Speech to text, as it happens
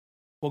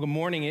Well, good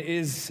morning. It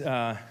is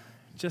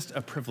just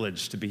a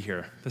privilege to be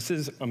here. This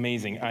is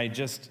amazing. I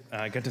just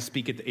got to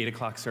speak at the 8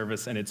 o'clock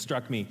service, and it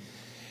struck me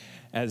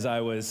as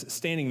I was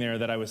standing there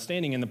that I was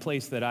standing in the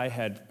place that I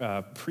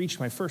had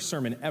preached my first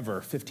sermon ever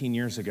 15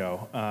 years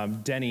ago.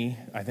 Denny,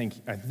 I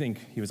think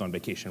he was on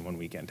vacation one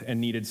weekend and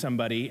needed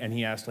somebody, and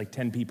he asked like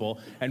 10 people.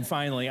 And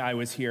finally, I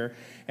was here,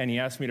 and he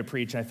asked me to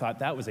preach. And I thought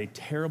that was a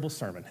terrible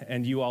sermon,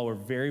 and you all were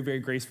very, very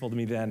graceful to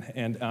me then.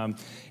 And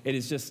it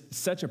is just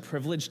such a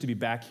privilege to be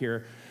back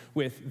here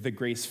with the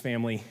Grace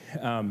family.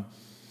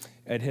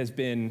 It has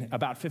been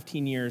about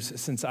 15 years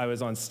since I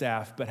was on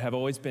staff, but have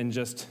always been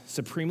just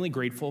supremely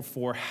grateful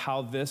for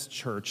how this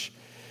church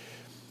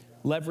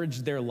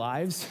leveraged their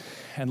lives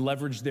and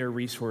leveraged their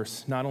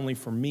resource, not only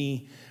for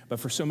me, but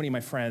for so many of my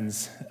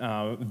friends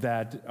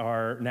that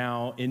are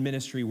now in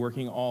ministry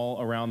working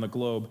all around the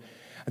globe.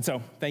 And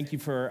so thank you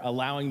for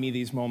allowing me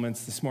these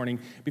moments this morning.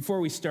 Before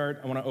we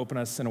start, I want to open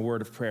us in a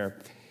word of prayer.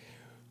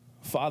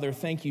 Father,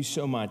 thank you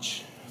so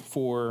much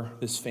for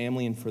this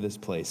family and for this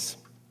place.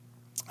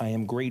 I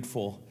am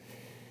grateful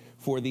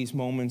for these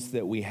moments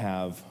that we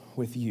have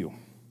with you,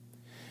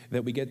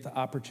 that we get the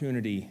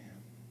opportunity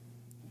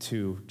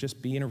to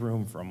just be in a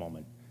room for a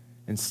moment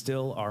and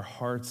still our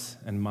hearts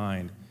and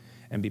mind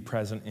and be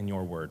present in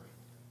your word.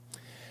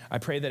 I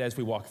pray that as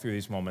we walk through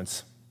these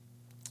moments,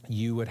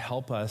 you would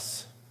help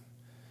us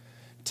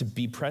to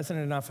be present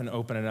enough and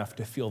open enough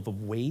to feel the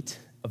weight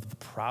of the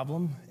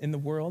problem in the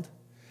world,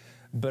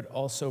 but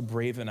also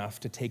brave enough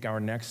to take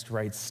our next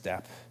right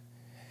step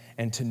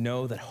and to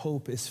know that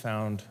hope is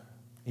found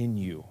in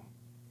you.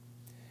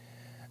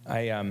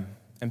 I am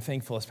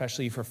thankful,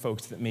 especially for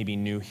folks that may be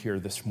new here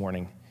this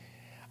morning.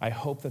 I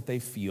hope that they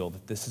feel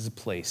that this is a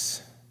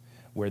place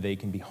where they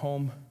can be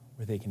home,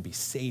 where they can be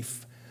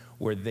safe,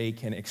 where they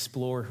can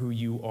explore who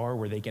you are,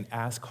 where they can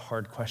ask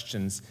hard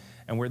questions,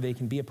 and where they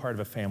can be a part of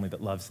a family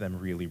that loves them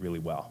really, really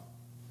well.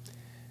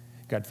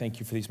 God, thank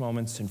you for these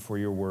moments and for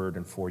your word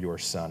and for your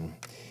son.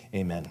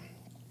 Amen.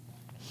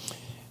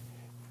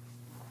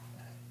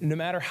 No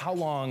matter how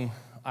long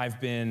I've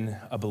been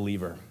a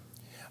believer,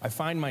 I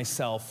find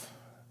myself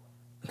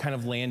kind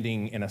of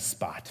landing in a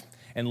spot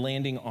and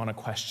landing on a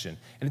question.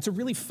 And it's a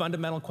really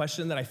fundamental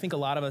question that I think a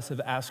lot of us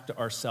have asked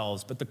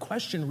ourselves. But the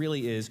question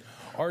really is,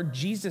 are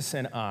Jesus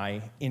and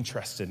I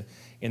interested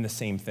in the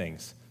same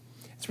things?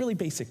 It's a really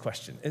basic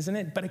question, isn't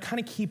it? But I kind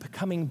of keep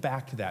coming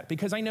back to that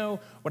because I know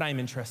what I'm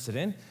interested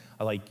in.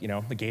 I like,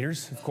 the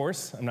Gators, of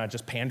course. I'm not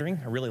just pandering.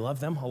 I really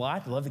love them a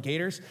lot. I love the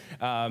Gators.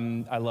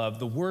 I love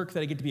the work that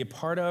I get to be a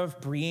part of.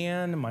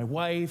 Brienne, my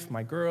wife,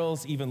 my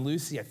girls, even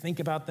Lucy. I think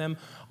about them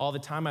all the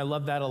time. I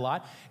love that a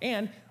lot.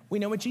 And we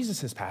know what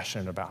Jesus is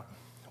passionate about.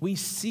 We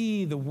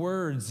see the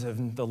words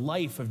of the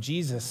life of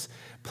Jesus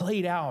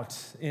played out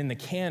in the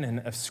canon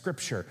of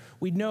Scripture.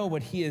 We know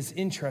what he is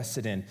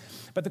interested in.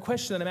 But the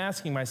question that I'm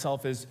asking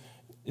myself is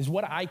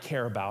what I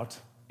care about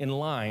in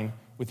line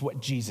with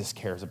what Jesus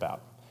cares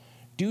about?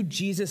 Do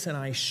Jesus and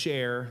I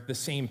share the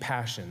same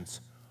passions?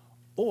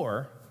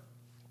 Or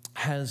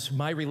has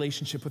my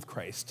relationship with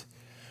Christ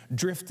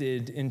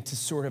drifted into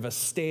sort of a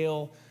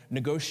stale,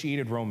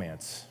 negotiated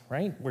romance,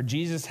 right? Where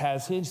Jesus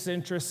has his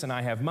interests and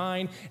I have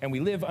mine, and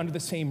we live under the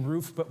same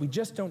roof, but we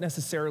just don't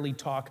necessarily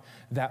talk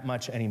that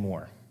much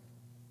anymore.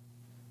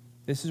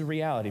 This is a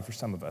reality for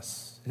some of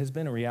us. It has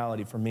been a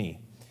reality for me.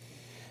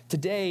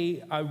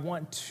 Today, I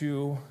want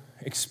to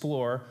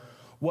explore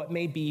what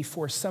may be,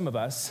 for some of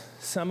us,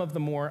 some of the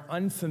more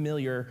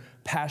unfamiliar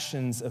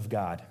passions of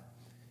God.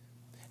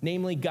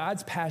 Namely,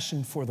 God's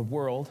passion for the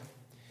world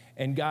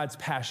and God's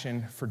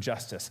passion for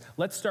justice.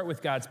 Let's start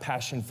with God's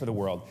passion for the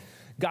world.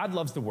 God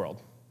loves the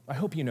world. I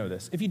hope you know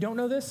this. If you don't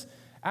know this,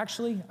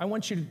 actually, I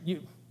want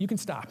you can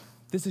stop.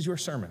 This is your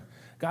sermon.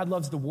 God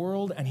loves the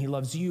world, and he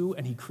loves you,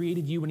 and he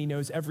created you, and he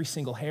knows every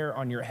single hair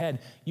on your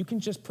head. You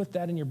can just put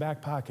that in your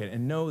back pocket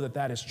and know that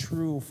that is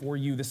true for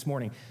you this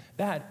morning.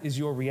 That is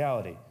your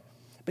reality.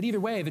 But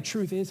either way, the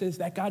truth is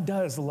that God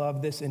does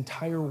love this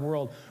entire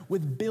world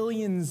with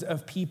billions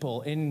of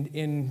people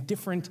in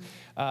different,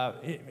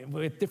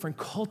 with different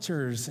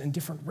cultures and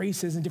different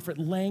races and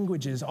different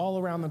languages all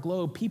around the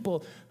globe,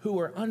 people who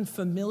are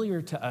unfamiliar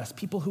to us,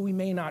 people who we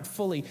may not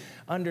fully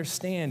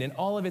understand. In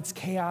all of its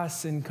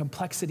chaos and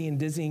complexity and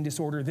dizzying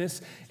disorder,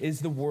 this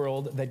is the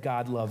world that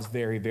God loves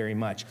very, very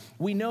much.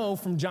 We know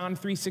from John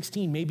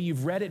 3:16, maybe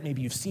you've read it,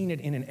 maybe you've seen it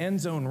in an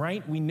end zone,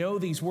 right? We know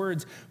these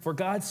words, for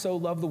God so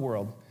loved the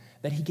world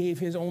that he gave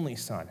his only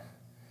son,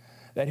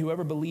 that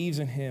whoever believes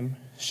in him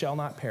shall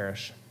not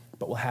perish,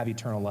 but will have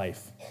eternal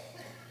life.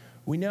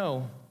 We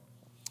know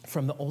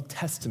from the Old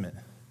Testament,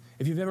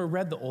 if you've ever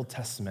read the Old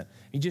Testament,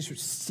 you just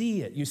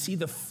see it. You see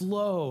the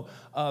flow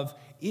of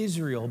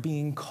Israel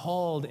being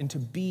called into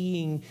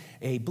being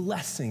a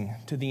blessing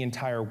to the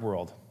entire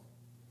world.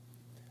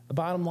 The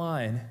bottom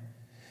line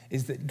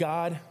is that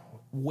God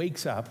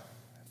wakes up,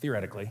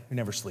 theoretically, he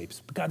never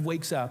sleeps, but God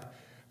wakes up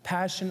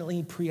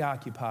passionately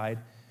preoccupied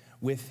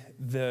with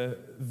the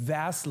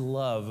vast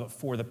love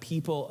for the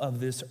people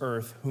of this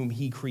earth whom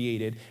he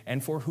created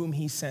and for whom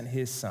he sent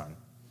his son.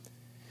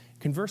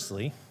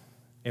 Conversely,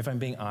 if I'm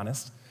being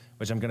honest,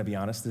 which I'm going to be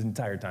honest the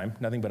entire time,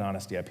 nothing but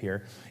honesty up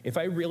here. If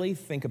I really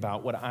think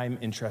about what I'm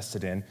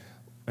interested in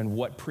and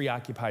what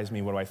preoccupies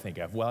me, what do I think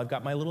of? Well, I've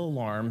got my little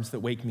alarms that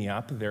wake me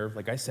up. They're,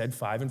 like I said,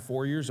 5 and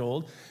 4 years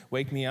old.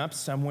 Wake me up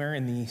somewhere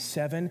in the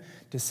 7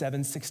 to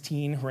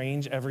 7:16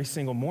 range every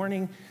single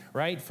morning,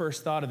 right?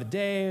 First thought of the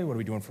day, what are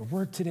we doing for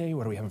work today?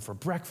 What are we having for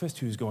breakfast?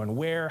 Who's going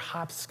where?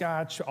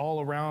 Hopscotch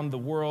all around the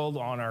world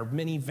on our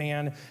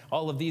minivan,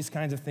 all of these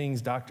kinds of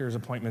things, doctor's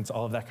appointments,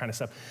 all of that kind of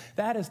stuff.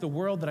 That is the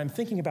world that I'm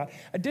thinking about.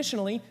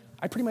 Additionally,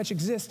 I pretty much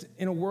exist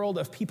in a world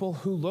of people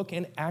who look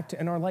and act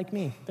and are like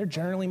me. They're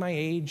generally my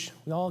age.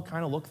 We all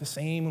kind of look the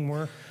same when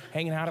we're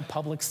hanging out at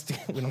Publix.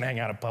 We don't hang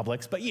out at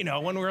Publix, but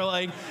when we're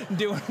like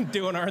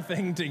doing our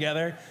thing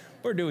together.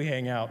 Where do we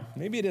hang out?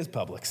 Maybe it is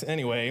Publix.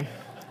 Anyway,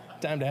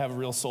 time to have a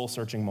real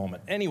soul-searching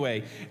moment.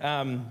 Anyway,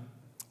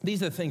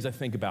 these are the things I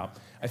think about.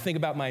 I think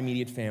about my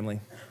immediate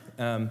family.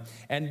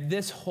 And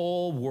this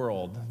whole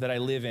world that I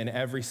live in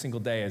every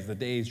single day as the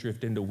days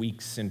drift into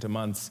weeks, into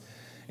months,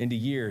 into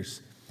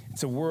years.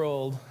 It's a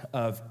world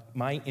of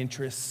my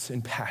interests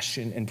and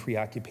passion and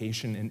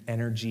preoccupation and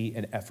energy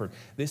and effort.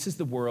 This is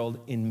the world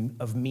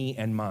of me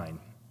and mine.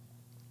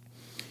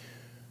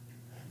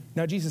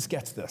 Now, Jesus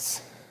gets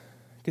this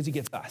because he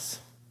gets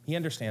us. He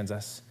understands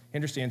us. He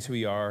understands who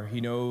we are.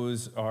 He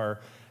knows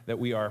that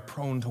we are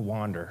prone to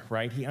wander,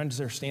 right? He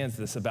understands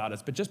this about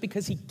us. But just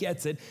because he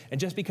gets it and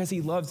just because he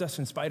loves us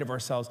in spite of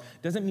ourselves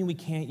doesn't mean we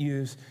can't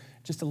use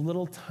just a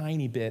little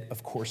tiny bit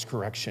of course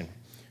correction,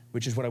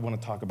 which is what I want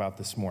to talk about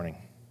this morning.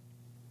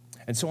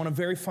 And so on a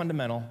very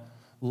fundamental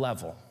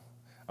level,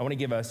 I want to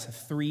give us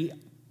 3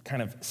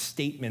 kind of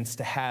statements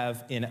to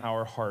have in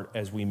our heart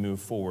as we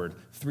move forward,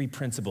 3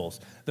 principles.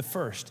 The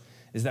first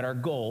is that our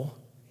goal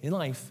in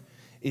life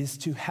is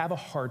to have a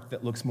heart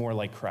that looks more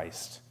like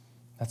Christ.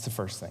 That's the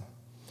first thing.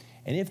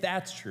 And if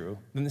that's true,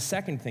 then the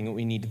second thing that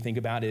we need to think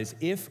about is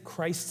if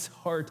Christ's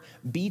heart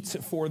beats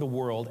for the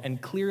world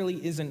and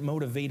clearly isn't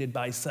motivated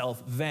by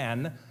self,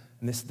 then,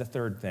 and this is the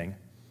third thing,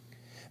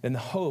 then the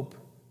hope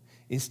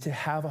is to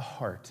have a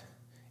heart,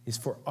 is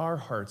for our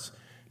hearts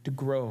to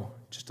grow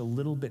just a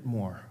little bit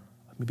more,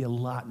 maybe a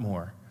lot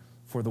more,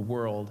 for the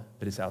world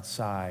that is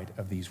outside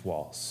of these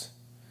walls.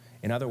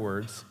 In other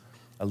words,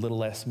 a little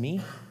less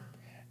me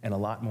and a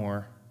lot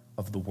more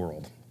of the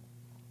world.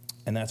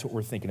 And that's what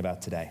we're thinking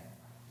about today.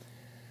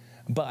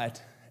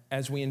 But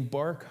as we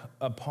embark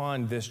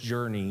upon this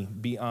journey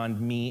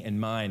beyond me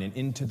and mine and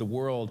into the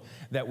world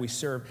that we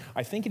serve,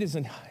 I think it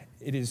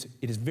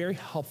is very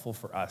helpful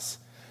for us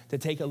to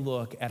take a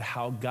look at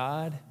how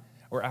God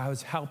or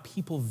how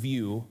people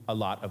view a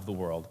lot of the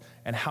world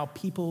and how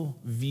people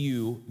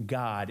view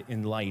God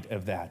in light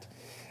of that.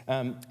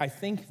 I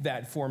think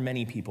that for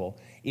many people,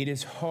 it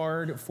is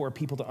hard for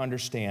people to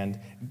understand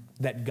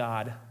that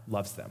God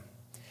loves them.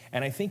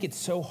 And I think it's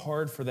so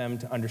hard for them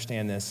to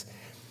understand this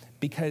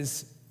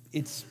because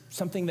it's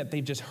something that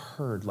they've just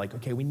heard. Like,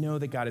 okay, we know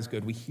that God is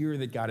good. We hear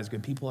that God is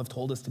good. People have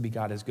told us to be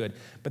God is good.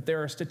 But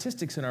there are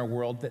statistics in our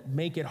world that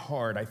make it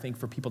hard, I think,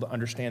 for people to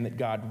understand that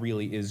God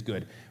really is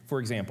good.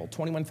 For example,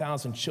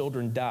 21,000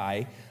 children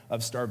die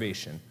of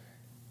starvation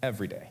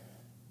every day.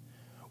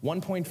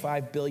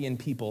 1.5 billion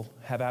people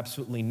have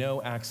absolutely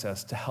no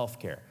access to health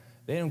care.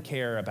 They don't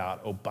care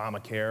about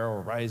Obamacare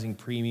or rising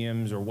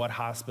premiums or what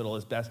hospital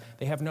is best.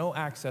 They have no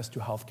access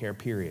to health care,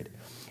 period.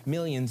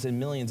 Millions and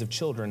millions of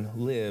children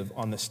live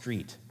on the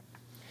street.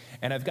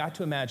 And I've got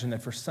to imagine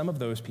that for some of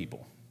those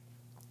people,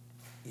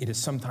 it is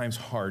sometimes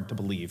hard to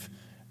believe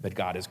that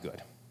God is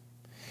good.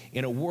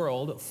 In a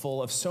world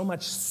full of so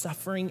much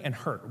suffering and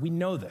hurt, we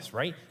know this,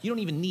 right? You don't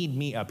even need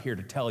me up here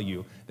to tell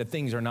you that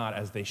things are not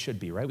as they should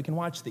be, right? We can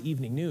watch the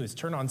evening news,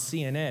 turn on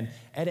CNN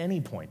at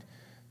any point.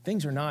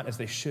 Things are not as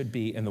they should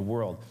be in the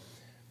world.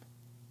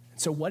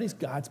 So what is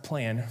God's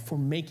plan for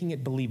making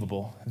it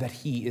believable that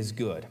he is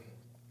good?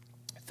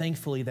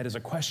 Thankfully, that is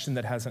a question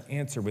that has an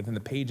answer within the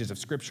pages of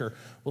Scripture.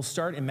 We'll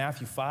start in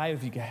Matthew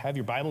 5. If you have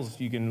your Bibles,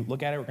 you can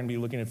look at it. We're going to be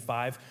looking at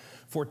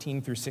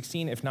 5:14 through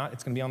 16. If not,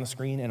 it's going to be on the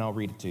screen, and I'll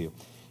read it to you.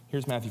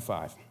 Here's Matthew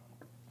 5.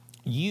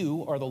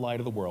 You are the light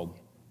of the world.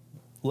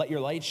 Let your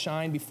light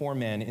shine before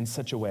men in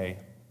such a way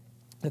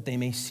that they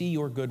may see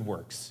your good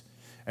works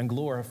and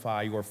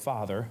glorify your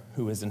Father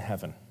who is in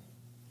heaven.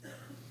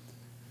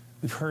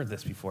 We've heard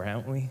this before,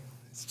 haven't we?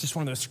 It's just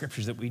one of those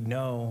scriptures that we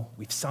know.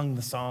 We've sung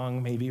the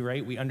song, maybe,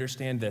 right? We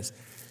understand this.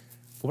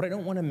 But what I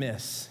don't want to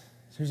miss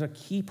is there's a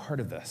key part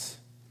of this.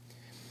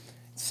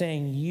 It's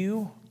saying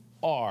you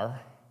are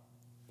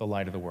the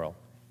light of the world.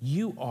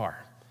 You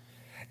are.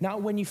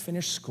 Not when you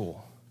finish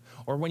school,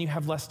 or when you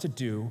have less to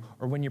do,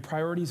 or when your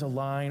priorities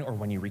align, or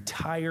when you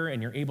retire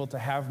and you're able to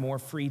have more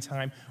free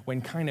time,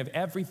 when kind of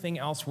everything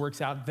else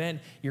works out, then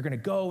you're going to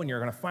go and you're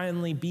going to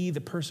finally be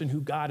the person who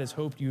God has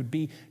hoped you'd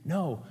be.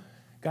 No,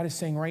 God is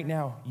saying right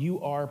now,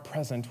 you are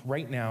present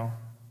right now,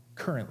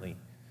 currently,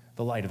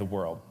 the light of the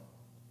world.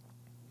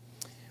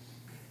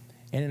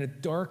 And in a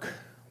dark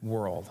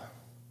world,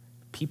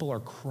 people are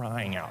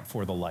crying out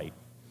for the light.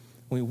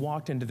 When we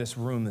walked into this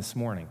room this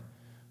morning,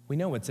 we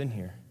know what's in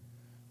here.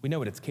 We know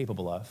what it's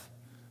capable of.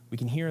 We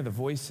can hear the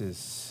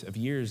voices of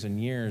years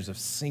and years of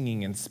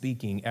singing and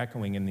speaking,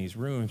 echoing in these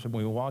rooms. But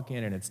when we walk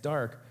in and it's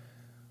dark,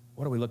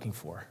 what are we looking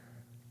for?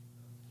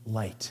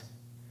 Light.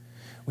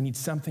 We need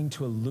something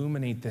to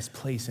illuminate this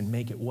place and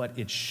make it what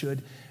it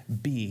should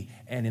be.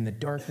 And in the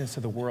darkness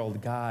of the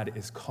world, God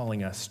is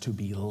calling us to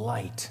be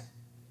light.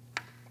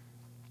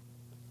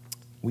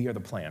 We are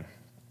the plan.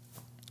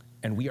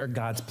 And we are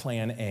God's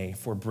plan A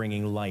for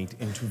bringing light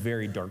into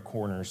very dark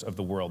corners of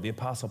the world. The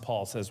Apostle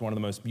Paul says one of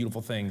the most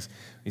beautiful things.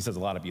 He says a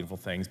lot of beautiful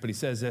things, but he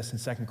says this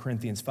in 2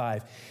 Corinthians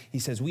 5. He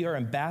says, we are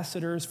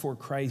ambassadors for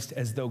Christ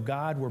as though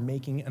God were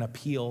making an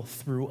appeal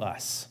through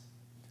us.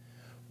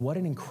 What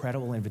an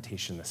incredible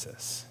invitation this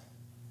is.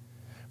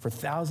 For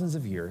thousands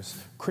of years,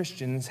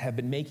 Christians have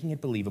been making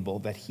it believable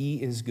that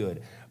he is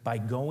good by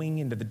going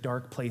into the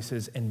dark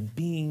places and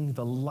being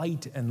the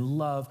light and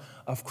love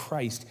of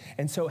Christ.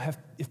 And so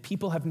if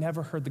people have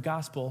never heard the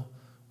gospel,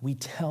 we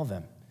tell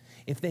them.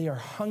 If they are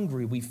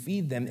hungry, we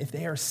feed them. If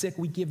they are sick,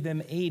 we give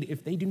them aid.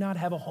 If they do not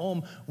have a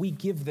home, we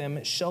give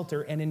them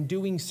shelter. And in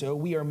doing so,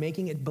 we are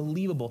making it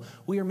believable.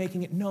 We are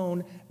making it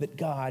known that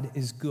God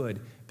is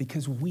good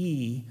because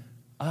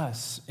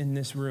us in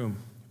this room,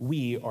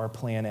 we are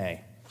plan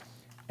A.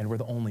 And we're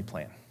the only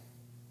plan.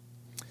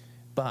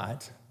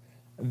 But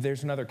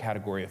there's another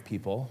category of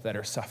people that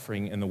are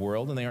suffering in the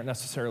world, and they aren't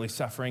necessarily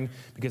suffering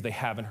because they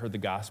haven't heard the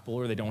gospel,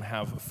 or they don't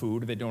have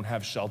food, or they don't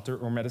have shelter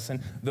or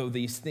medicine, though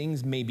these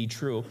things may be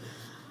true.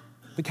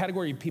 The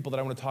category of people that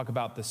I want to talk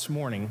about this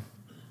morning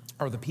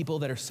are the people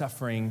that are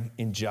suffering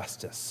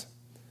injustice.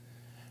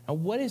 Now,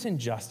 what is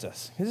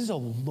injustice? This is a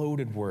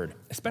loaded word,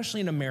 especially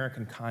in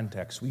American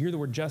context. We hear the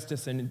word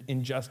justice and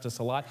injustice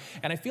a lot,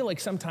 and I feel like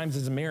sometimes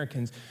as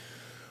Americans,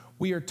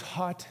 we are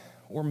taught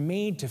or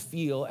made to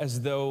feel as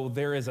though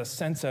there is a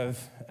sense of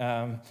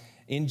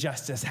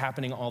injustice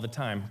happening all the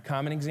time.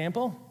 Common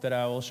example that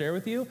I will share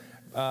with you,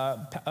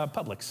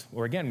 Publix.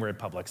 Or again, we're at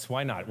Publix.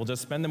 Why not? We'll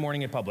just spend the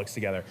morning at Publix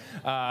together.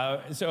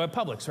 So at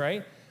Publix,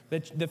 right?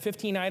 The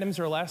 15 items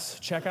or less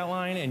checkout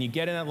line, and you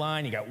get in that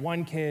line, you got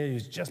one kid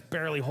who's just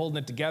barely holding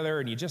it together,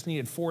 and you just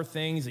needed 4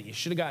 things that you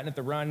should have gotten at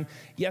the run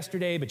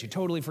yesterday, but you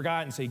totally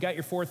forgot, and so you got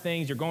your 4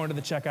 things, you're going to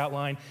the checkout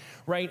line,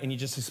 right? And you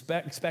just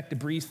expect to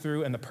breeze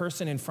through, and the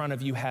person in front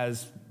of you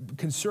has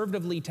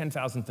conservatively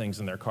 10,000 things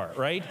in their cart,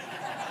 right?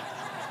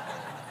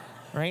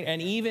 Right?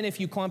 And even if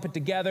you clump it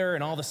together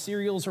and all the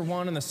cereals are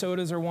one and the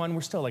sodas are one,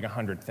 we're still like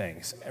 100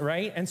 things,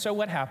 right? And so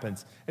what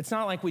happens? It's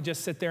not like we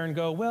just sit there and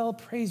go, well,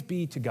 praise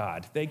be to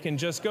God. They can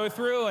just go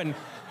through and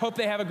hope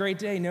they have a great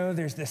day. No,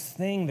 there's this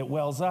thing that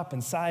wells up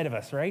inside of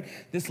us, right?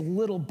 This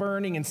little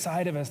burning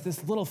inside of us,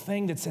 this little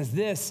thing that says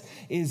this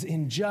is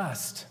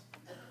unjust.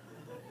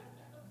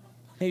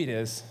 Maybe it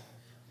is.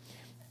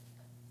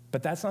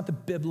 But that's not the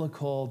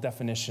biblical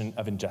definition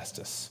of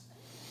injustice.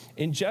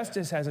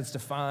 Injustice, as it's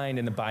defined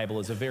in the Bible,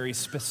 is a very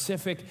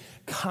specific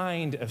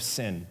kind of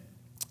sin.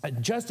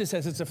 Justice,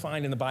 as it's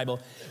defined in the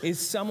Bible, is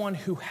someone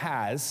who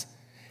has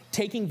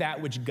taking that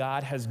which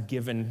God has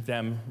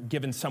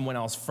given someone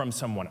else from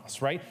someone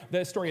else, right?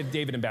 The story of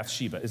David and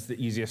Bathsheba is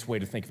the easiest way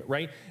to think of it,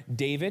 right?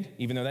 David,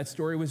 even though that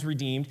story was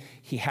redeemed,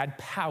 he had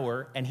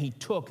power and he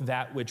took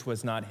that which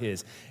was not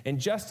his.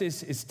 And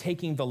justice is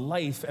taking the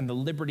life and the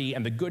liberty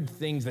and the good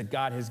things that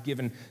God has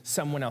given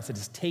someone else. It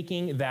is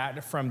taking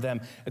that from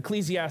them.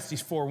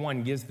 Ecclesiastes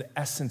 4:1 gives the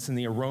essence and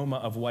the aroma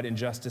of what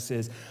injustice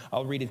is.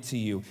 I'll read it to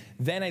you.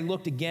 Then I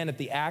looked again at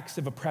the acts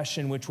of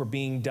oppression which were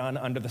being done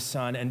under the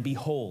sun, and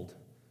behold,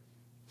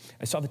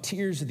 I saw the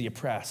tears of the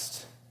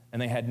oppressed, and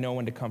they had no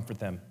one to comfort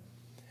them.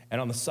 And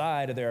on the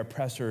side of their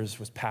oppressors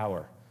was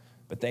power,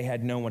 but they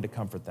had no one to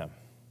comfort them.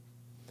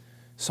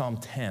 Psalm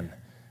 10,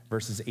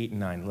 verses 8 and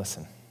 9,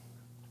 listen.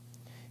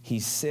 He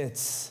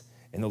sits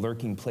in the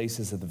lurking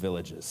places of the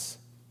villages.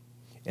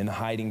 In the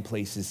hiding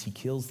places, he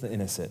kills the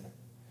innocent.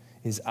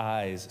 His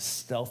eyes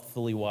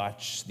stealthily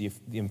watch the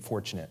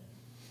unfortunate.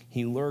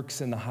 He lurks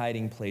in the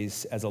hiding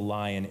place as a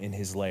lion in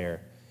his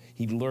lair.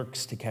 He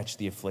lurks to catch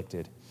the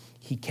afflicted.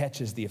 He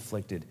catches the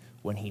afflicted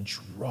when he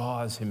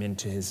draws him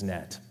into his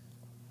net.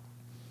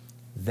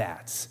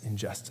 That's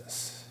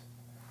injustice.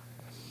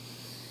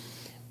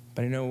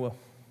 But I know what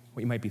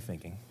you might be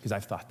thinking, because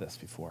I've thought this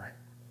before.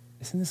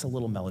 Isn't this a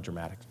little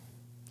melodramatic?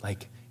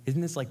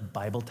 Isn't this like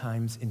Bible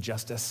times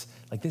injustice?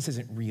 This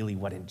isn't really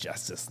what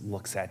injustice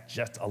looks at,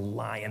 just a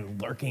lion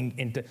lurking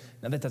into...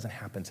 Now, that doesn't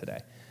happen today.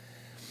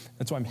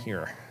 That's why I'm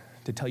here,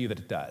 to tell you that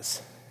it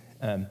does.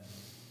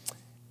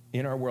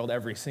 In our world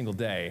every single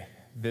day,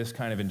 this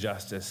kind of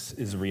injustice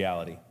is a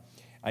reality.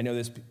 I know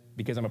this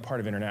because I'm a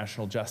part of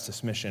International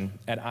Justice Mission.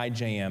 At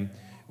IJM,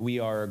 we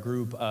are a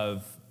group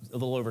of a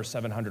little over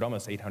 700,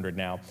 almost 800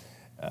 now,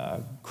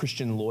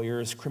 Christian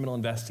lawyers, criminal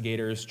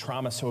investigators,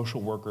 trauma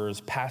social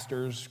workers,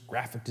 pastors,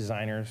 graphic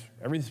designers,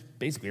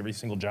 basically every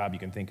single job you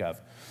can think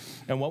of.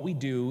 And what we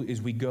do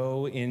is we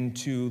go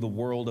into the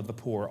world of the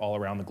poor all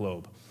around the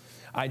globe.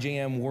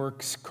 IJM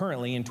works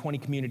currently in 20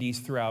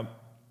 communities throughout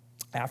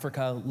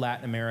Africa,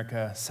 Latin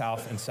America,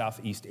 South and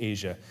Southeast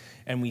Asia,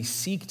 and we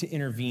seek to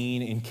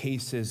intervene in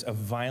cases of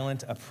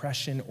violent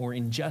oppression or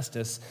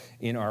injustice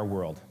in our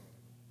world.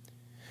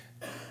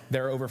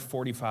 There are over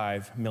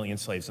 45 million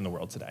slaves in the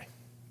world today.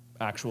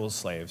 Actual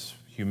slaves,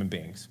 human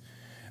beings.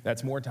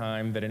 That's more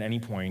time than at any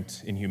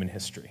point in human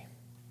history.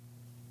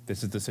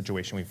 This is the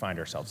situation we find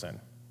ourselves in.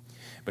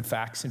 But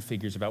facts and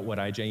figures about what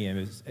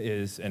IJM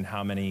is and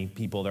how many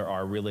people there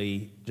are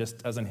really just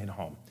doesn't hit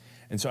home.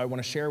 And so I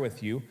want to share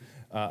with you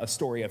a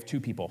story of two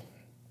people,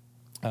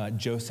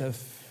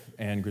 Joseph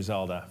and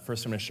Griselda.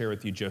 First, I'm going to share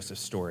with you Joseph's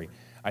story.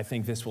 I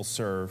think this will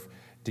serve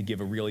to give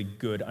a really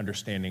good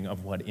understanding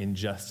of what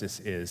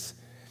injustice is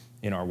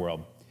in our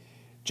world.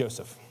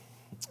 Joseph,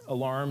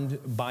 alarmed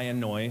by a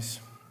noise,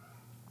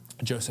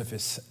 Joseph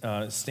is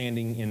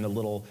standing in the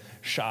little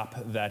shop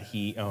that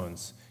he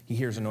owns. He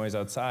hears a noise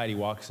outside. He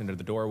walks into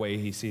the doorway.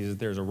 He sees that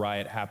there's a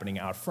riot happening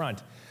out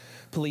front.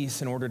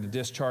 Police, in order to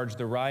discharge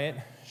the riot,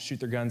 shoot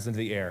their guns into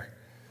the air.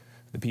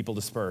 The people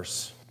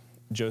disperse.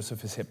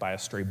 Joseph is hit by a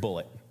stray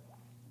bullet.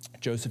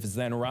 Joseph is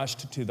then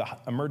rushed to the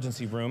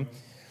emergency room,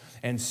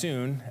 and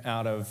soon,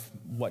 out of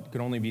what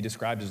could only be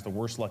described as the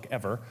worst luck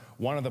ever,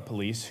 one of the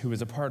police, who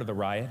was a part of the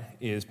riot,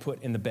 is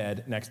put in the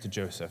bed next to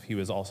Joseph. He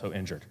was also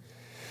injured.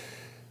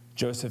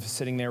 Joseph is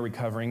sitting there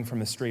recovering from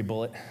the stray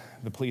bullet.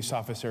 The police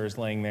officer is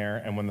laying there,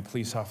 and when the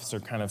police officer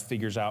kind of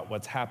figures out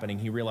what's happening,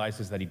 he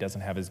realizes that he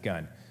doesn't have his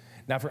gun.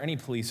 Now, for any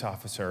police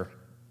officer,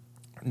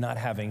 not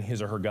having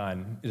his or her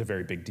gun is a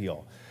very big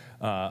deal.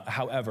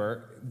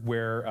 However,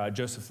 where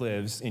Joseph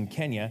lives in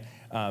Kenya,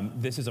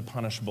 this is a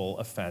punishable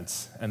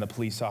offense, and the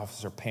police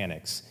officer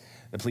panics.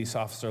 The police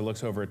officer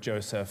looks over at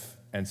Joseph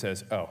and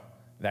says, "Oh,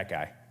 that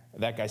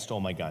guy stole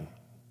my gun."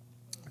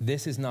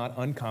 This is not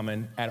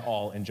uncommon at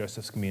all in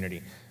Joseph's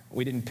community.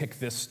 We didn't pick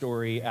this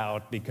story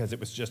out because it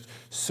was just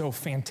so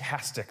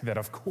fantastic that,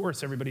 of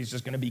course, everybody's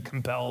just going to be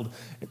compelled.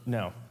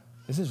 No,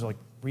 this is like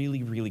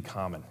really, really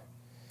common.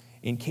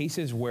 In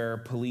cases where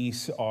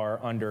police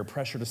are under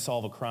pressure to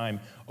solve a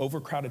crime,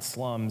 overcrowded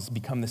slums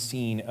become the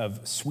scene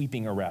of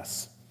sweeping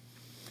arrests.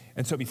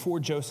 And so before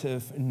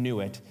Joseph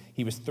knew it,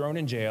 he was thrown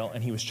in jail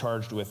and he was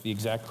charged with the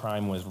exact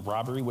crime was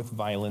robbery with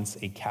violence,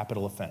 a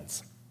capital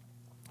offense.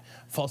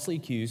 Falsely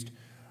accused,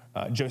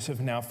 Joseph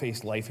now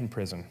faced life in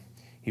prison.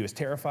 He was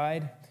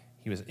terrified,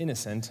 he was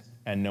innocent,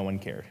 and no one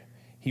cared.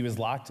 He was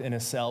locked in a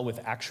cell with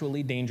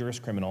actually dangerous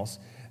criminals,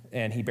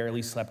 and he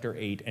barely slept or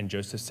ate, and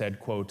Joseph said,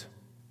 quote,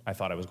 "I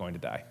thought I was going to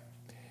die."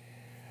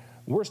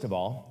 Worst of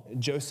all,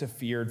 Joseph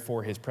feared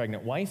for his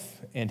pregnant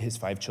wife and his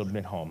 5 children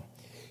at home.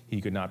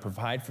 He could not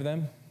provide for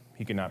them,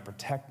 he could not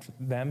protect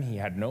them, he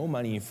had no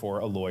money for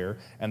a lawyer,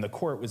 and the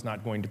court was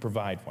not going to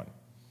provide one.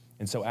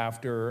 And so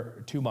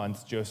after 2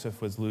 months, Joseph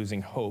was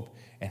losing hope,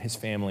 and his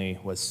family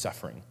was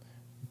suffering,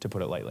 to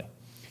put it lightly.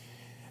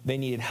 They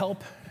needed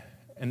help,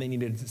 and they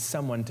needed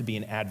someone to be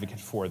an advocate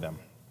for them.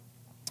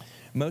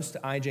 Most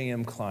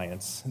IJM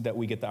clients that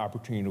we get the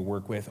opportunity to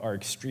work with are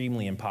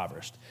extremely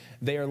impoverished.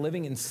 They are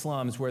living in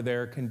slums where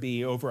there can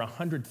be over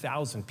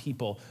 100,000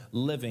 people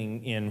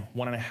living in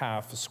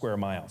 1.5 square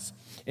miles.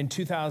 In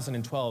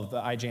 2012, the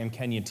IJM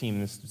Kenya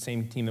team, the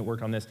same team that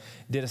worked on this,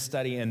 did a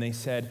study, and they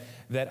said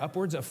that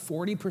upwards of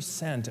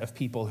 40% of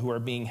people who are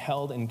being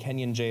held in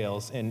Kenyan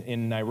jails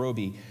in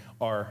Nairobi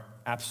are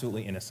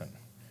absolutely innocent.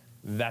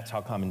 That's how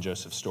common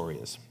Joseph's story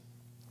is.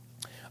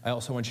 I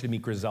also want you to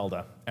meet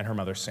Griselda and her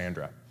mother,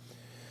 Sandra.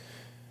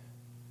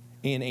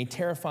 In a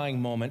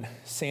terrifying moment,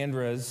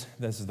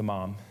 this is the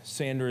mom,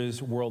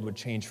 Sandra's world would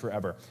change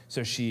forever.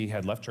 So she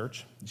had left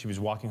church, she was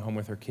walking home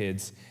with her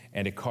kids,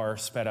 and a car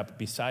sped up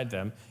beside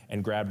them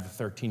and grabbed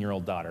the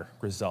 13-year-old daughter,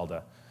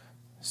 Griselda,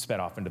 sped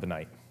off into the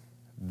night.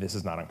 This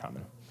is not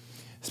uncommon.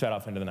 Sped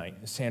off into the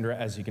night. Sandra,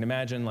 as you can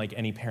imagine, like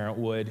any parent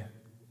would,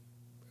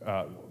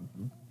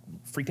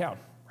 freaked out,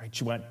 right?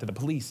 She went to the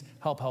police,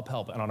 help.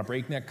 And on a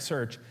breakneck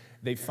search,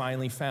 they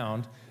finally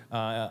found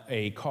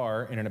a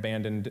car in an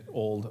abandoned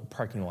old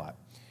parking lot.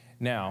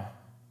 Now,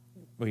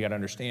 what you got to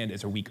understand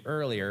is a week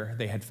earlier,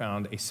 they had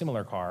found a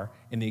similar car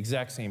in the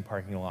exact same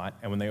parking lot,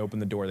 and when they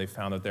opened the door, they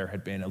found that there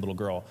had been a little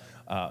girl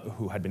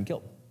who had been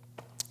killed.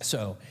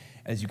 So,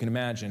 as you can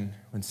imagine,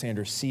 when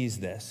Sandra sees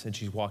this and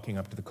she's walking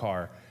up to the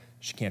car,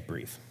 she can't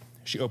breathe.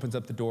 She opens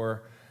up the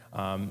door.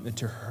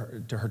 To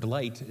her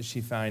delight,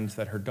 she finds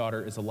that her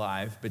daughter is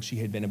alive, but she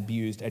had been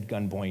abused at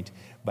gunpoint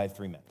by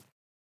 3 men.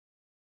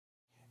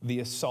 The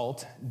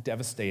assault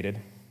devastated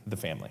the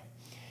family,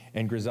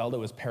 and Griselda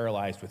was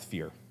paralyzed with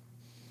fear.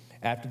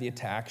 After the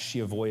attack,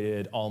 she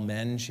avoided all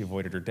men, she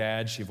avoided her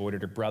dad, she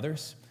avoided her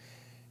brothers.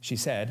 She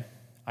said,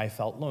 "I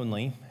felt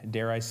lonely,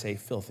 dare I say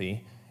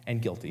filthy,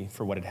 and guilty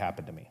for what had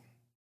happened to me."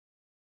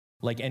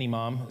 Like any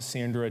mom,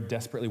 Sandra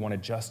desperately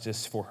wanted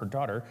justice for her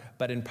daughter,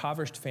 but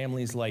impoverished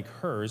families like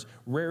hers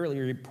rarely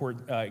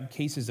report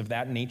cases of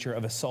that nature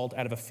of assault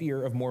out of a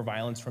fear of more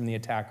violence from the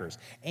attackers.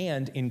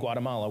 And in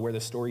Guatemala, where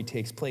the story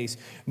takes place,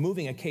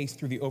 moving a case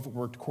through the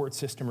overworked court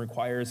system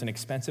requires an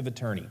expensive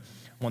attorney,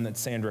 one that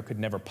Sandra could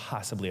never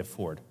possibly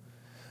afford.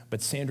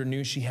 But Sandra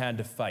knew she had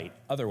to fight.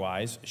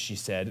 Otherwise, she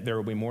said, there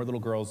will be more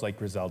little girls like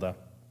Griselda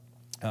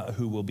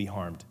who will be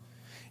harmed.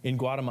 In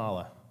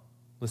Guatemala,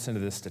 listen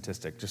to this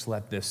statistic, just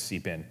let this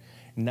seep in.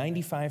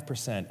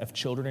 95% of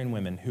children and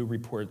women who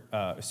report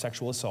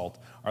sexual assault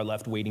are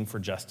left waiting for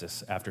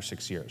justice after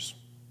 6 years.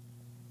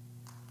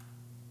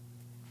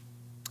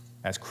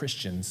 As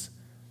Christians,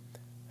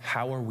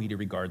 how are we to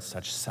regard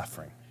such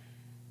suffering?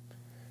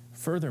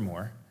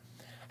 Furthermore,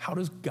 how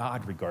does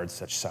God regard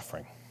such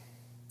suffering?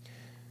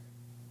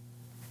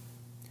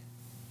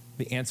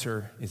 The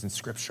answer is in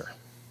Scripture.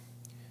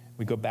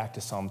 We go back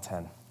to Psalm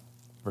 10,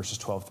 verses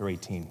 12 through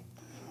 18.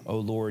 O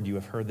Lord, you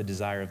have heard the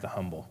desire of the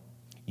humble.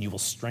 You will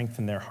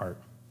strengthen their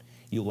heart.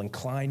 You will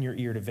incline your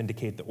ear to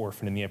vindicate the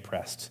orphan and the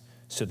oppressed,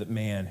 so that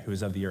man who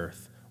is of the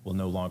earth will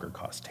no longer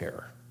cause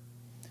terror.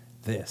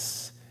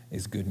 This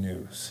is good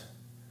news.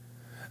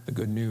 The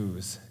good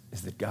news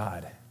is that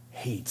God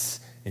hates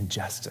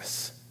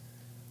injustice.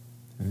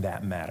 And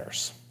that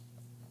matters.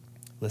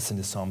 Listen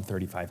to Psalm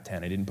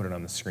 35:10. I didn't put it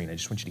on the screen. I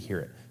just want you to hear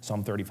it.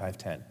 Psalm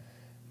 35:10.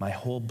 My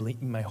whole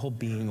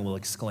being will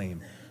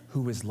exclaim,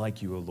 who is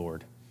like you, O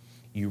Lord?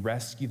 You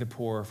rescue the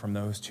poor from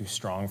those too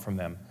strong from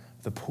them,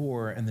 the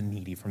poor and the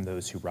needy from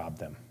those who rob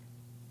them.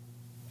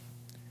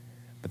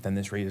 But then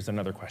this raises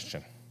another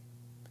question.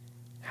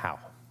 How?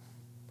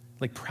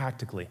 Like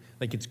practically,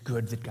 like it's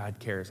good that God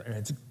cares, and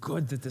it's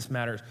good that this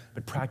matters,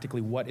 but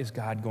practically, what is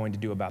God going to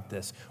do about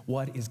this?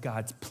 What is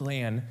God's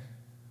plan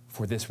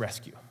for this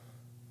rescue?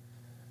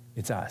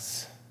 It's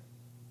us.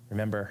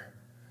 Remember,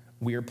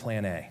 we're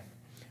plan A.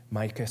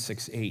 Micah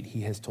 6:8,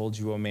 he has told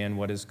you, O man,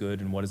 what is good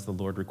and what does the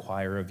Lord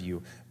require of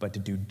you, but to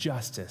do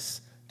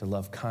justice, to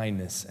love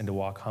kindness, and to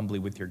walk humbly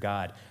with your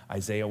God.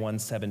 Isaiah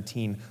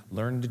 1:17,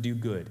 learn to do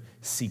good,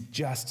 seek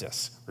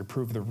justice,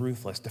 reprove the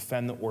ruthless,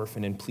 defend the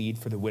orphan, and plead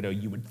for the widow.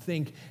 You would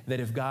think that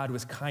if God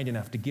was kind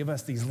enough to give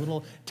us these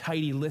little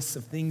tidy lists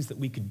of things that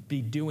we could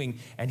be doing,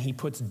 and he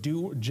puts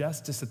do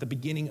justice at the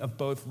beginning of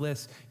both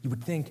lists, you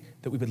would think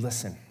that we would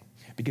listen.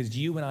 Because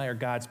you and I are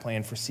God's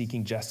plan for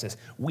seeking justice.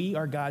 We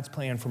are God's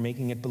plan for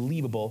making it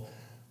believable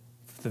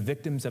for the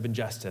victims of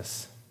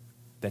injustice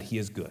that he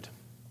is good.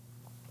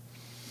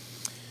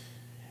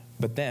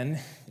 But then,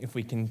 if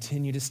we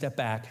continue to step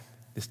back,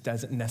 this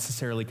doesn't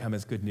necessarily come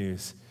as good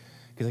news,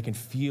 because I can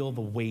feel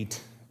the weight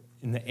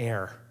in the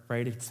air,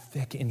 right? It's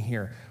thick in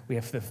here. We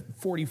have the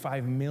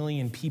 45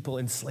 million people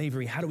in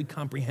slavery. How do we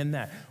comprehend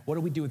that? What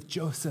do we do with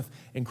Joseph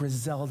and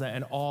Griselda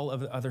and all of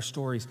the other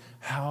stories?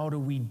 How do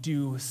we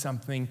do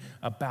something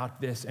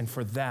about this? And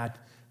for that,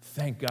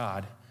 thank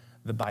God,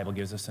 the Bible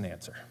gives us an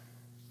answer.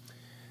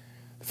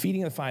 The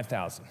feeding of the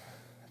 5,000.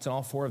 It's in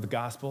all four of the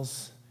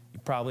Gospels. You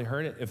probably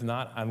heard it. If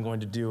not, I'm going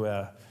to do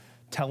a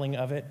telling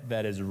of it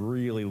that is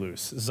really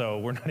loose. So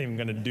we're not even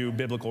going to do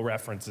biblical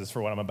references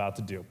for what I'm about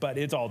to do, but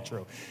it's all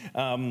true.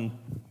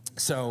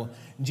 So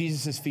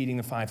Jesus is feeding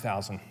the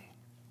 5,000.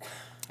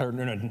 Or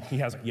no, he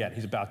hasn't yet.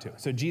 He's about to.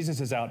 So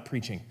Jesus is out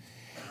preaching.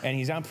 And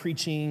he's out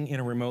preaching in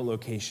a remote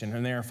location,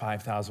 and there are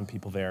 5,000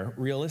 people there.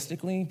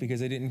 Realistically,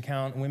 because they didn't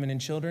count women and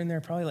children, there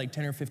are probably like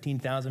 10 or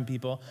 15,000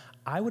 people.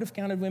 I would have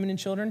counted women and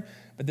children,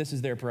 but this is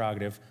their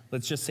prerogative.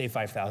 Let's just say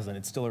 5,000.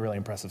 It's still a really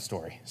impressive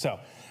story. So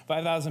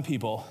 5,000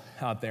 people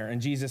out there,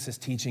 and Jesus is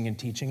teaching,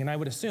 and I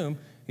would assume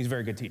he's a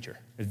very good teacher.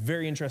 It's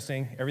very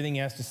interesting. Everything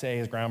he has to say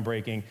is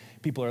groundbreaking.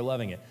 People are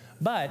loving it.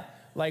 But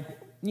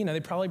they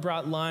probably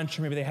brought lunch,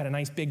 or maybe they had a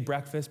nice big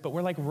breakfast, but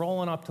we're like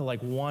rolling up to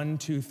like 1,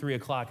 2, 3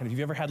 o'clock. And if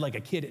you've ever had like a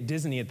kid at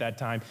Disney at that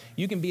time,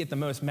 you can be at the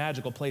most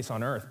magical place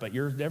on earth, but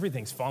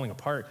everything's falling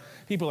apart.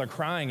 People are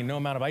crying and no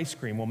amount of ice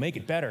cream will make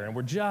it better. And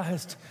we're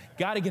just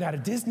got to get out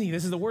of Disney.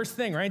 This is the worst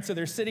thing, right? So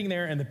they're sitting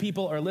there and the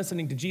people are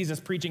listening to Jesus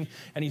preaching,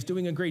 and he's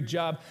doing a great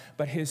job,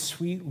 but his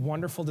sweet,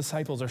 wonderful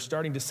disciples are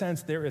starting to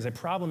sense there is a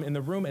problem in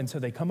the room. And so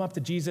they come up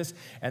to Jesus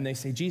and they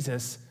say,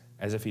 Jesus,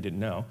 as if he didn't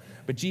know.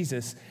 But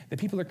Jesus, the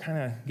people are kind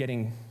of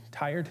getting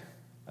tired.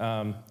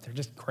 They're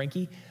just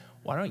cranky.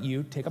 Why don't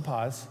you take a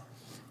pause,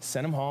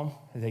 send them home,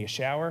 take a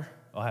shower,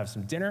 I'll have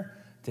some dinner,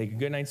 take a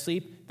good night's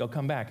sleep, they'll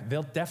come back.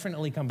 They'll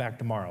definitely come back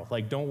tomorrow.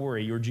 Like, don't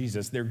worry, you're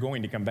Jesus. They're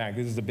going to come back.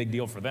 This is a big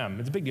deal for them.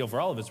 It's a big deal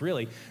for all of us,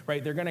 really,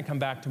 right? They're going to come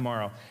back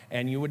tomorrow.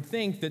 And you would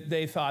think that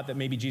they thought that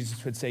maybe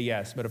Jesus would say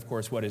yes, but of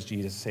course, what does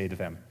Jesus say to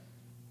them?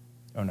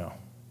 Oh no,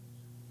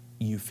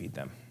 you feed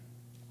them.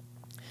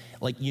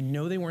 Like,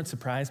 they weren't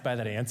surprised by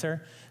that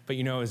answer, but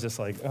it was just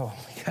like, oh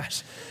my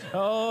gosh,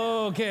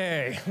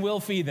 okay, we'll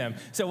feed them.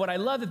 So what I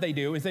love that they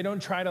do is they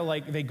don't try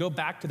to they go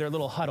back to their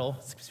little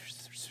huddle,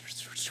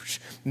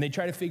 and they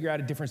try to figure out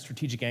a different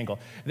strategic angle.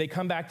 They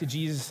come back to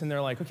Jesus and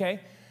they're like,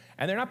 okay,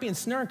 and they're not being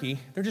snarky,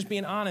 they're just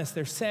being honest.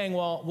 They're saying,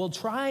 well, we'll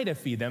try to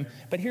feed them,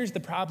 but here's the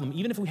problem.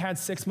 Even if we had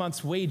 6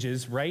 months'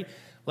 wages, right?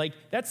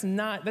 That's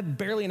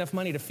barely enough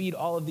money to feed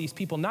all of these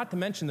people, not to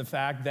mention the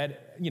fact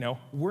that,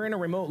 we're in a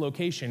remote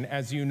location,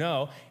 as you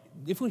know.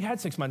 If we had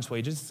 6 months'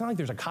 wages, it's not like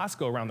there's a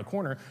Costco around the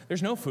corner.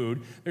 There's no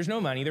food. There's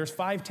no money. There's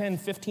 5, 10,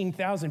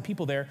 15,000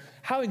 people there.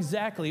 How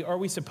exactly are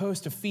we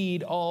supposed to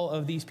feed all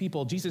of these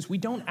people? Jesus, we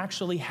don't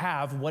actually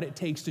have what it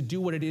takes to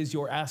do what it is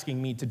you're asking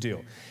me to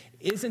do.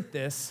 Isn't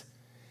this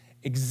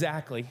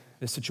exactly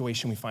the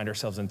situation we find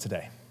ourselves in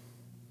today?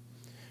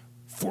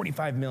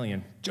 45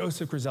 million.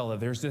 Joseph, Griselda,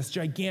 there's this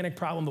gigantic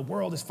problem. The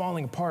world is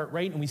falling apart,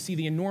 right? And we see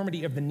the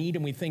enormity of the need,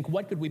 and we think,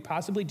 what could we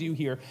possibly do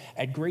here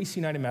at Grace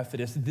United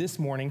Methodist this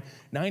morning,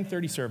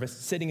 9:30 service,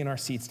 sitting in our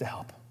seats to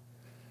help?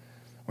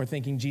 We're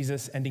thinking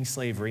Jesus ending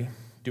slavery,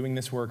 doing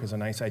this work is a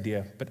nice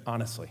idea, but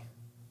honestly,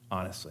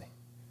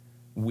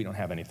 we don't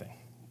have anything.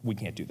 We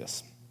can't do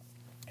this.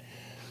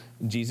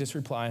 Jesus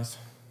replies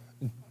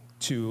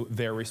to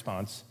their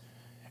response,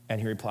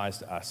 and he replies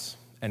to us,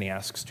 and he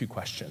asks two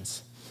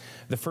questions.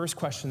 The first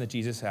question that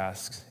Jesus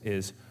asks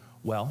is,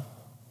 well,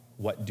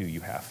 what do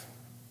you have?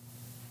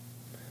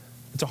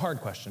 It's a hard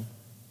question.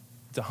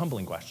 It's a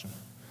humbling question.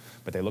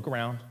 But they look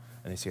around,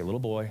 and they see a little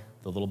boy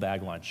with a little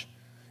bag lunch.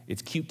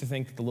 It's cute to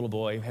think that the little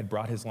boy had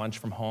brought his lunch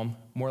from home.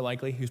 More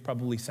likely, he was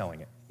probably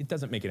selling it. It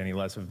doesn't make it any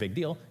less of a big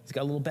deal. He's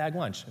got a little bag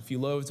lunch, a few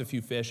loaves, a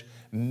few fish,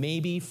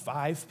 maybe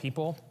 5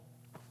 people,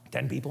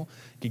 10 people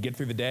could get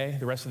through the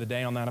rest of the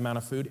day on that amount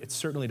of food. It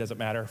certainly doesn't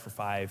matter for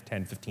 5,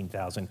 10,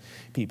 15,000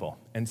 people.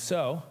 And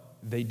so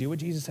they do what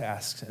Jesus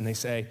asks, and they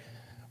say,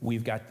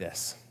 we've got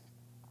this.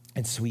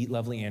 And sweet,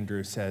 lovely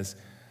Andrew says,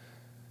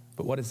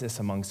 but what is this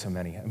among so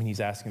many? I mean, he's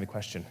asking the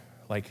question,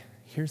 like,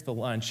 here's the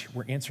lunch.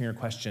 We're answering your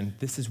question.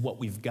 This is what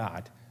we've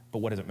got, but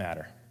what does it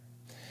matter?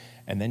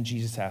 And then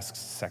Jesus asks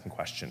the second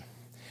question.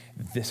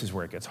 This is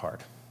where it gets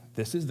hard.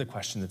 This is the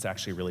question that's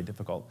actually really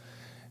difficult,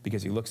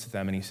 because he looks at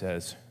them and he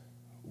says,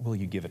 will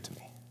you give it to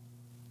me?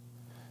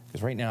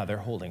 Because right now they're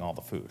holding all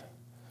the food.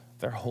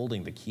 They're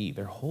holding the key.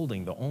 They're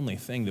holding the only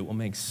thing that will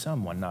make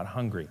someone not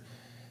hungry.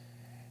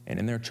 And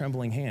in their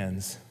trembling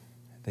hands,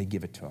 they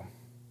give it to him.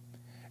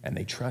 And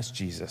they trust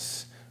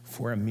Jesus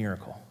for a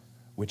miracle,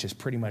 which is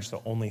pretty much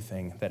the only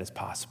thing that is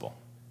possible.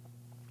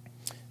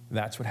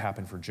 That's what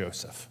happened for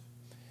Joseph.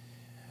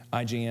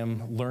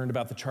 IJM learned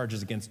about the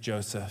charges against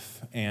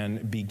Joseph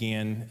and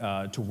began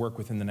to work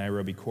within the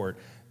Nairobi court.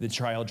 The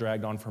trial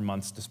dragged on for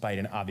months despite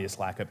an obvious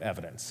lack of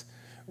evidence.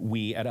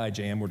 We at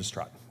IJM were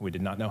distraught. We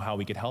did not know how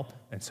we could help,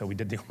 and so we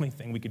did the only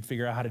thing we could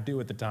figure out how to do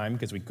at the time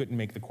because we couldn't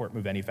make the court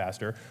move any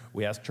faster.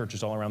 We asked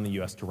churches all around the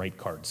U.S. to write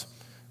cards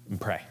and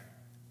pray,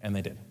 and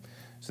they did.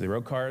 So they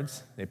wrote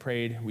cards, they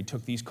prayed. We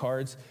took these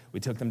cards, we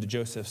took them to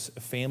Joseph's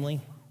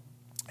family,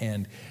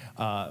 and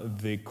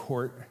the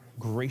court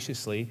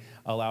graciously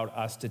allowed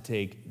us to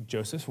take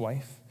Joseph's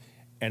wife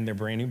and their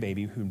brand new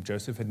baby, whom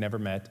Joseph had never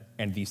met,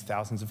 and these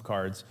thousands of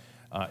cards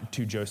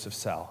to Joseph's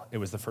cell. It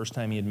was the first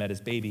time he had met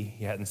his baby.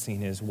 He hadn't seen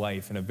his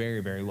wife in a very,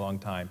 very long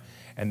time,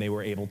 and they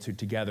were able to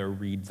together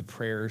read the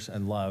prayers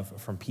and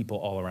love from people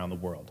all around the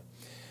world.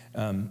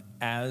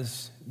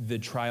 As the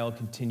trial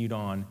continued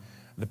on,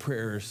 the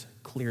prayers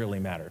clearly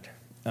mattered.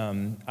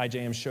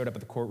 IJM showed up at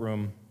the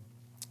courtroom.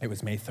 It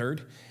was May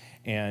 3rd,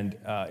 and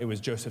it was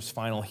Joseph's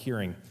final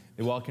hearing.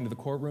 They walk into the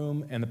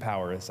courtroom, and the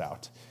power is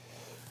out.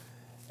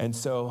 And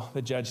so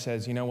the judge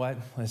says, you know what,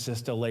 let's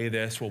just delay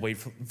this. We'll wait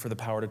for the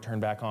power to turn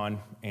back on,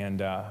 and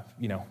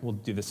we'll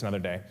do this another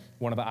day.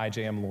 One of the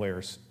IJM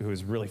lawyers, who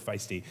was really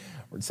feisty,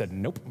 said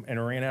nope,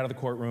 and ran out of the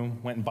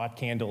courtroom, went and bought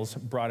candles,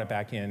 brought it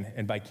back in,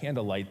 and by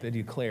candlelight, they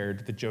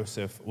declared that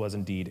Joseph was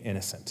indeed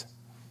innocent.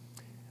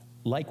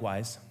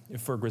 Likewise,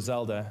 for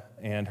Griselda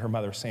and her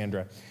mother,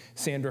 Sandra.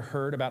 Sandra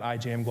heard about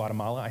IJM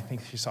Guatemala. I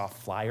think she saw a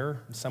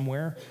flyer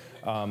somewhere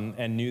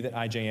and knew that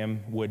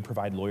IJM would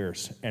provide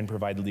lawyers and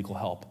provide legal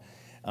help.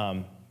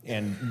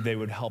 And they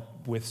would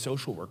help with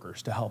social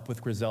workers, to help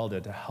with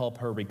Griselda, to help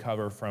her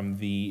recover from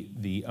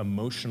the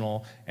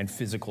emotional and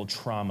physical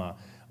trauma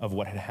of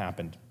what had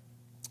happened.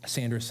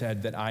 Sandra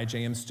said that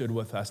IJM stood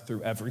with us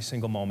through every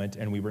single moment,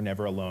 and we were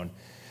never alone.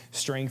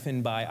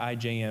 Strengthened by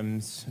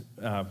IJM's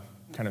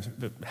kind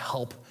of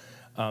help,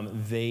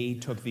 they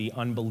took the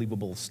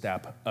unbelievable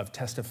step of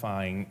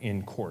testifying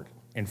in court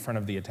in front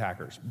of the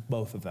attackers,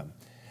 both of them.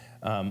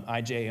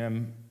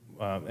 IJM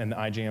and the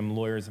IJM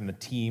lawyers and the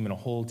team and a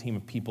whole team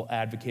of people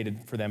advocated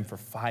for them for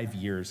 5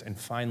 years, and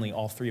finally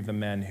all 3 of the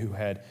men who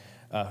had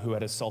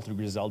assaulted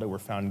Griselda were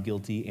found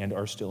guilty and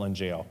are still in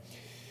jail.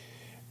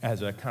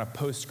 As a kind of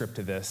postscript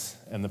to this,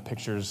 and the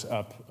picture's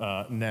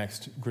up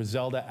next,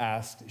 Griselda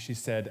asked, she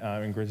said,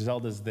 and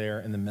Griselda's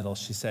there in the middle,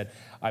 she said,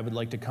 I would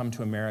like to come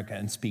to America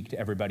and speak to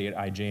everybody at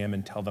IJM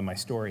and tell them my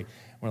story.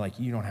 We're like,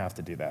 you don't have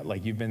to do that.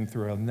 Like, you've been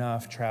through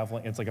enough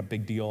traveling. It's like a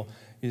big deal.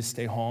 You just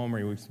stay home, or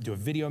you do a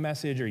video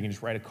message, or you can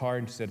just write a card.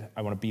 And she said,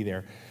 I want to be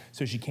there.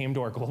 So she came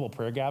to our global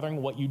prayer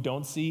gathering. What you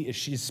don't see is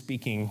she's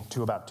speaking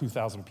to about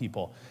 2,000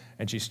 people.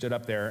 And she stood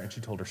up there and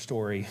she told her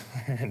story,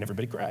 and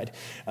everybody cried.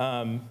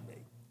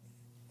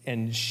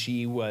 And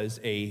she was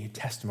a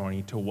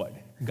testimony to what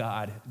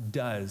God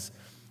does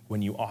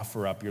when you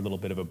offer up your little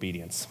bit of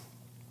obedience.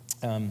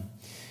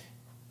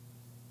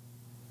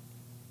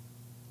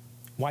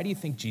 Why do you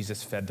think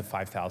Jesus fed the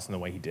 5,000 the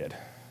way he did?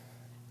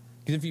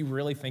 Because if you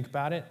really think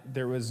about it,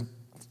 there was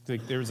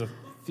a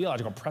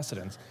theological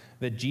precedent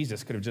that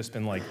Jesus could have just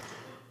been like,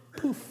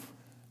 poof,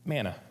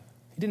 manna.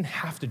 He didn't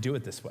have to do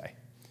it this way.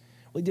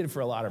 Well, he did it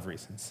for a lot of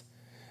reasons.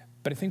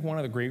 But I think one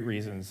of the great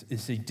reasons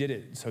is he did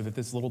it so that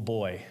this little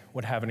boy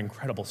would have an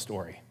incredible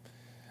story.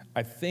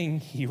 I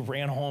think he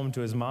ran home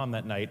to his mom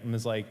that night and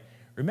was like,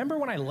 remember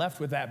when I left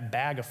with that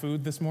bag of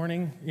food this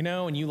morning,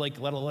 and you left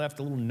a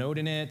little note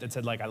in it that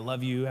said I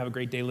love you, have a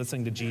great day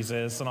listening to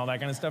Jesus and all that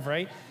kind of stuff,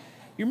 right?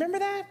 You remember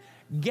that?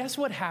 Guess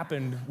what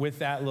happened with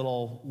that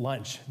little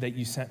lunch that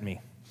you sent me?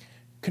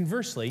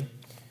 Conversely,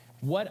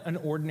 what an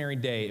ordinary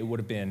day it would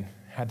have been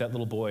had that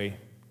little boy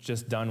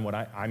just done what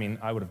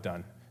I would have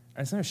done.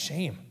 And it's no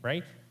shame,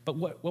 right? But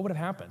what would have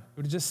happened? He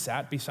would have just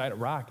sat beside a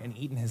rock and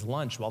eaten his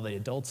lunch while the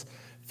adults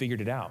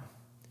figured it out.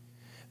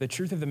 The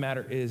truth of the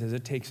matter is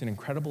it takes an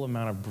incredible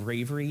amount of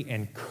bravery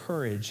and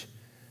courage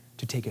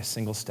to take a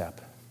single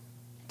step,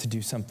 to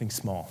do something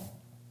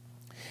small.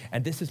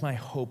 And this is my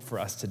hope for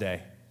us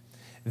today,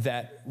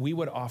 that we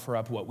would offer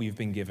up what we've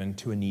been given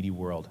to a needy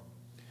world.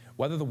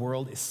 Whether the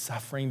world is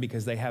suffering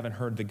because they haven't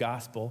heard the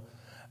gospel,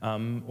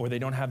 or they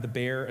don't have the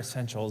bare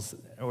essentials,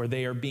 or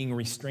they are being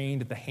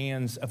restrained at the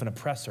hands of an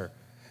oppressor,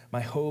 my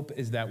hope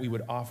is that we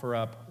would offer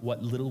up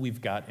what little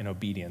we've got in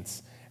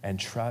obedience and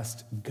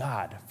trust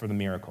God for the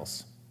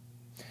miracles.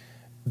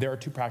 There are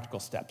 2 practical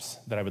steps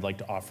that I would like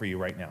to offer you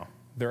right now.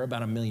 There are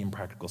about 1 million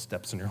practical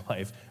steps in your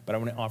life, but I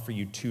want to offer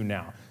you 2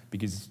 now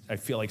because I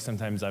feel like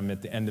sometimes I'm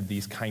at the end of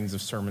these kinds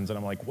of sermons and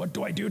I'm like, what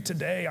do I do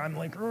today? I'm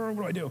like, what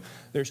do I do?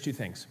 There's 2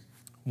 things.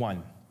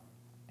 1,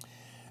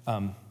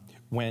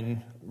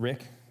 when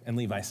Rick and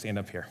Levi stand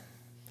up here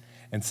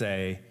and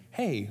say,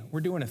 hey,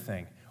 we're doing a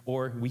thing,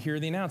 or we hear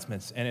the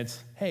announcements and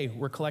it's, hey,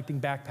 we're collecting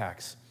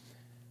backpacks.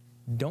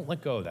 Don't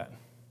let go of that.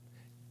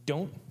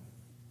 Don't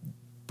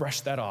brush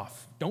that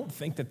off. Don't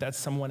think that that's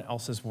someone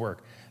else's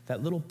work.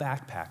 That little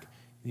backpack,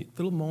 the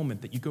little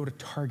moment that you go to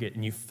Target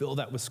and you fill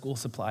that with school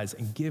supplies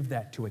and give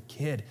that to a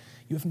kid,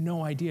 you have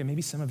no idea.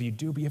 Maybe some of you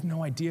do, but you have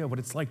no idea what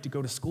it's like to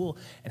go to school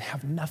and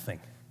have nothing.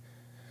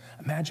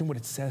 Imagine what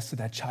it says to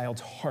that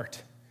child's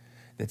heart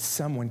that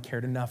someone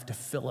cared enough to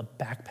fill a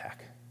backpack,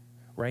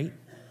 right?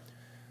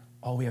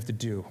 All we have to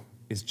do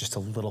is just a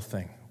little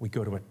thing. We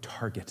go to a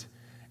Target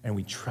and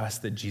we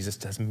trust that Jesus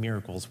does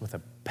miracles with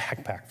a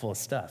backpack full of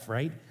stuff,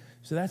 right?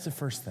 So that's the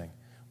first thing.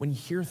 When you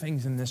hear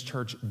things in this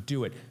church,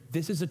 do it.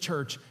 This is a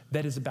church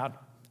that is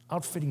about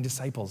outfitting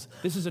disciples.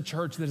 This is a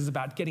church that is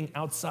about getting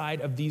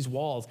outside of these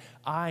walls.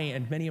 I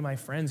and many of my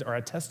friends are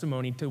a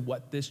testimony to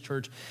what this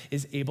church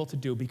is able to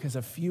do because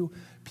a few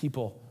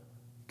people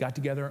got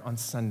together on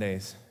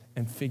Sundays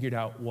and figured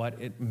out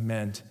what it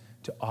meant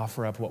to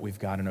offer up what we've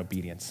got in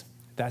obedience.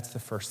 That's the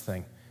first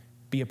thing.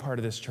 Be a part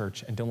of this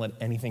church and don't let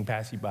anything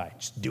pass you by.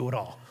 Just do it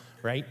all,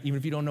 right? Even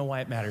if you don't know why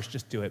it matters,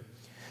 just do it.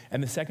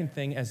 And the second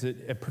thing, as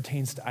it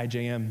pertains to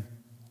IJM,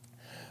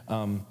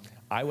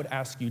 I would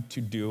ask you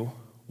to do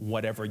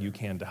whatever you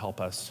can to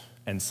help us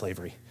end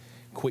slavery.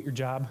 Quit your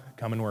job,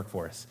 come and work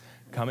for us.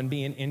 Come and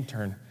be an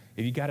intern.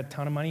 If you got a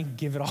ton of money,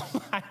 give it all.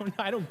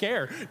 I don't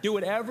care. Do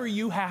whatever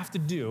you have to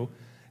do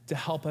to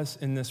help us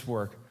in this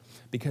work.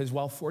 Because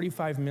while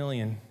 45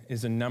 million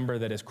is a number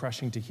that is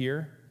crushing to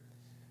hear,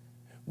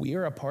 we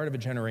are a part of a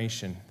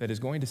generation that is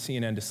going to see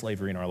an end to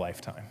slavery in our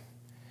lifetime.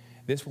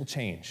 This will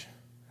change.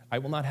 I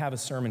will not have a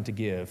sermon to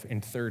give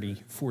in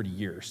 30, 40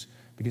 years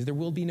because there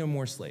will be no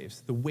more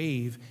slaves. The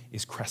wave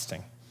is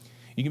cresting.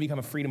 You can become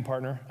a Freedom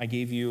Partner. I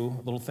gave you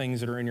little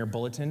things that are in your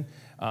bulletin.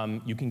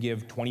 You can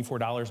give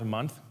 $24 a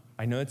month.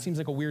 I know it seems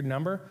like a weird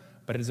number,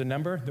 but it is a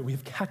number that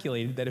we've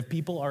calculated that if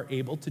people are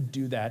able to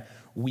do that,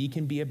 we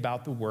can be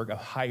about the work of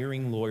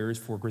hiring lawyers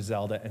for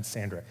Griselda and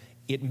Sandra.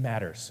 It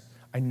matters.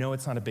 I know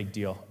it's not a big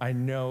deal. I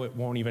know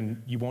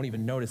you won't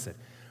even notice it.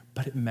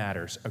 But it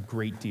matters a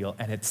great deal,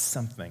 and it's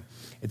something.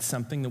 It's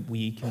something that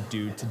we can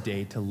do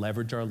today to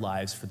leverage our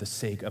lives for the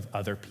sake of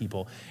other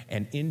people.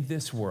 And in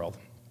this world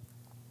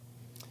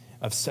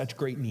of such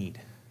great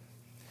need,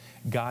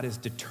 God is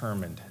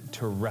determined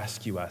to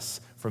rescue us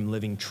from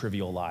living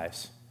trivial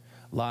lives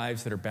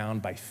that are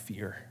bound by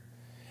fear.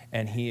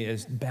 And he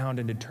is bound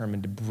and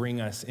determined to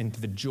bring us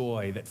into the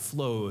joy that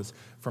flows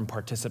from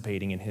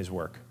participating in his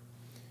work.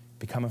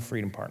 Become a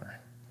Freedom Partner.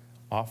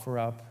 Offer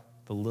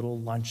up the little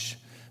lunch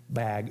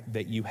bag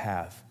that you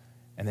have,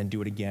 and then do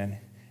it again,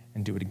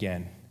 and do it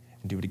again,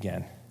 and do it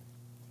again.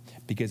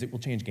 Because it will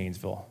change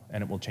Gainesville,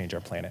 and it will change our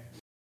planet.